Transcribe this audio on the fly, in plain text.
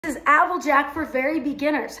This is AppleJack for very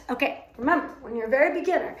beginners. Okay, remember, when you're a very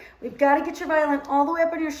beginner, we've got to get your violin all the way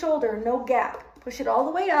up on your shoulder, no gap. Push it all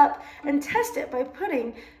the way up and test it by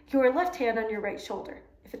putting your left hand on your right shoulder.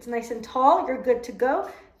 If it's nice and tall, you're good to go.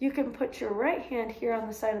 You can put your right hand here on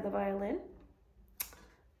the side of the violin,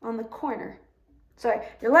 on the corner. Sorry,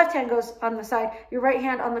 your left hand goes on the side, your right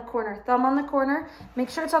hand on the corner, thumb on the corner. Make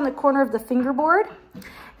sure it's on the corner of the fingerboard.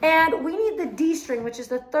 And we need the D string, which is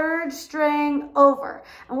the third string over.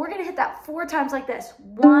 And we're gonna hit that 4 times like this.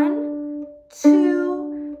 1,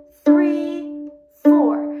 2, 3,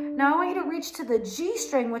 4. Now I want you to reach to the G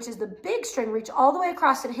string, which is the big string. Reach all the way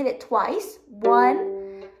across and hit it twice.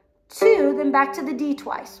 1, 2, then back to the D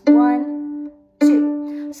twice. 1,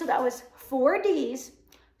 2. So that was 4 Ds,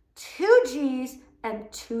 2 Gs,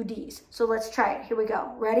 and 2 Ds. So let's try it. Here we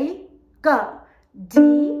go. Ready? Go. D,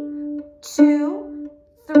 2,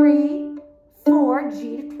 3, 4,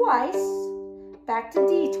 G twice, back to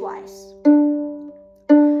D twice.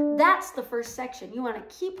 That's the first section. You want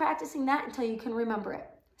to keep practicing that until you can remember it.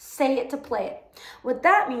 Say it to play it. What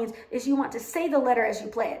that means is you want to say the letter as you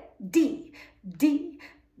play it. D, D,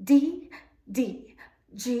 D, D,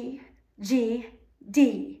 G, G,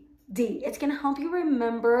 D, D. It's going to help you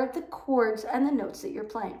remember the chords and the notes that you're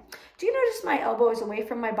playing. Do you notice my elbow is away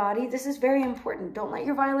from my body? This is very important. Don't let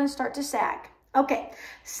your violin start to sag. Okay,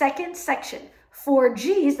 second section. 4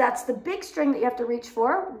 Gs, that's the big string that you have to reach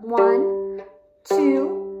for. 1,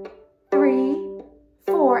 2, 3,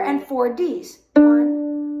 4, and 4 Ds.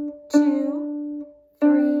 1, 2,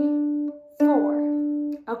 3,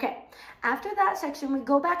 4. Okay, after that section, we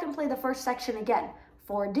go back and play the first section again.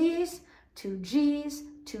 4 Ds, 2 Gs,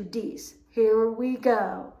 2 Ds. Here we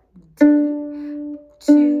go. D,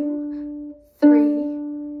 2,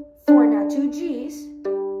 3, 4. Now 2 Gs.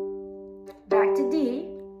 Back to D.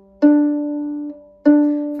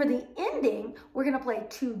 For the ending, we're going to play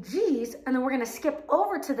 2 Gs, and then we're going to skip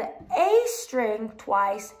over to the A string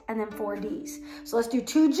twice, and then 4 Ds. So let's do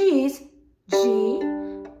 2 Gs, G,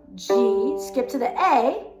 G, skip to the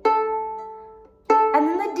A, and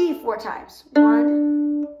then the D 4 times.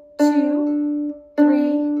 1, 2,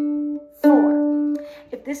 3, 4.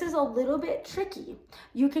 If this is a little bit tricky,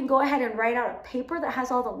 you can go ahead and write out a paper that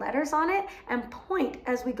has all the letters on it and point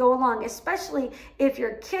as we go along, especially if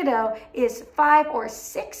your kiddo is 5 or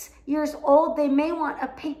 6 years old. They may want a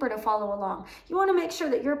paper to follow along. You want to make sure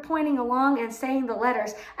that you're pointing along and saying the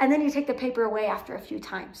letters, and then you take the paper away after a few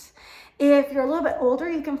times. If you're a little bit older,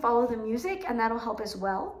 you can follow the music, and that'll help as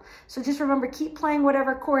well. So just remember, keep playing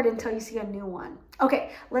whatever chord until you see a new one.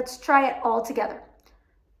 Okay, let's try it all together.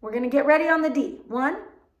 We're going to get ready on the D. 1,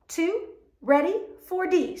 2, ready, 4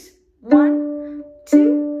 Ds. 1,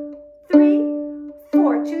 2, 3,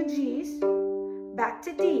 4, 2 Gs, back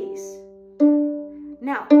to Ds.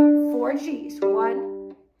 Now, 4 Gs.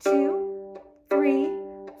 1, 2, 3,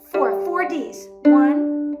 4. 4 Ds.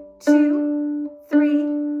 1, 2, 3,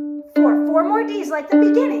 4. 4 more Ds like the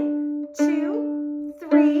beginning. 2,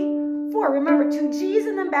 3, 4. Remember, 2 Gs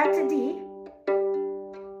and then back to D.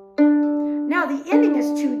 Now the ending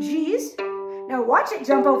is 2 Gs. Now watch it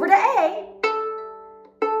jump over to A.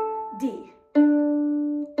 D.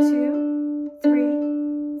 2,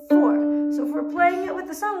 3, 4. So if we're playing it with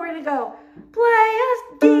the song, we're going to go, play a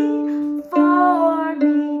D for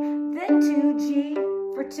me, then 2 G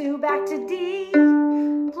for 2, back to D.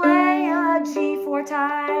 Play a G 4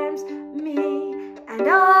 times, me, and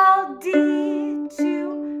I'll D,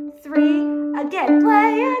 2, 3. Again,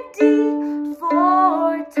 play a D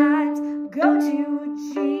 4 times, go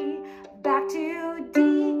to G, back to D,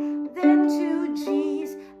 then 2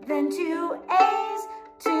 Gs, then 2 As,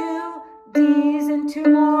 2 Ds, and 2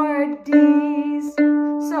 more Ds.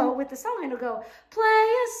 So with the song, it'll go, play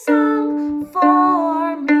a song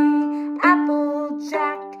for me,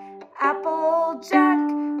 Applejack, Applejack,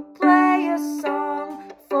 play a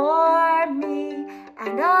song for me,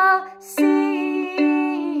 and I'll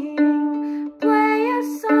sing. Play a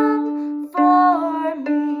song for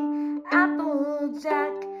me,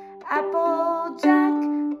 Applejack, Applejack,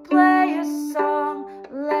 play a song,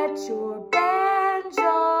 let your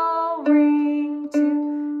banjo ring.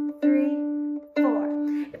 2, 3,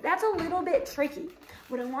 4. If that's a little bit tricky,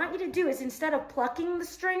 what I want you to do is, instead of plucking the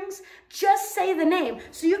strings, just say the name.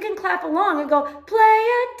 So you can clap along and go, play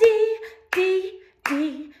a D, D,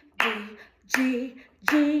 D, D, G,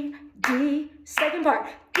 G, D. Second part,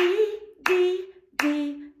 D, D,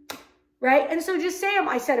 D, right? And so just say them.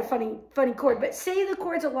 I said a funny chord, but say the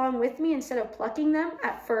chords along with me instead of plucking them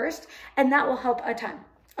at first, and that will help a ton.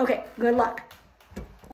 Okay, good luck.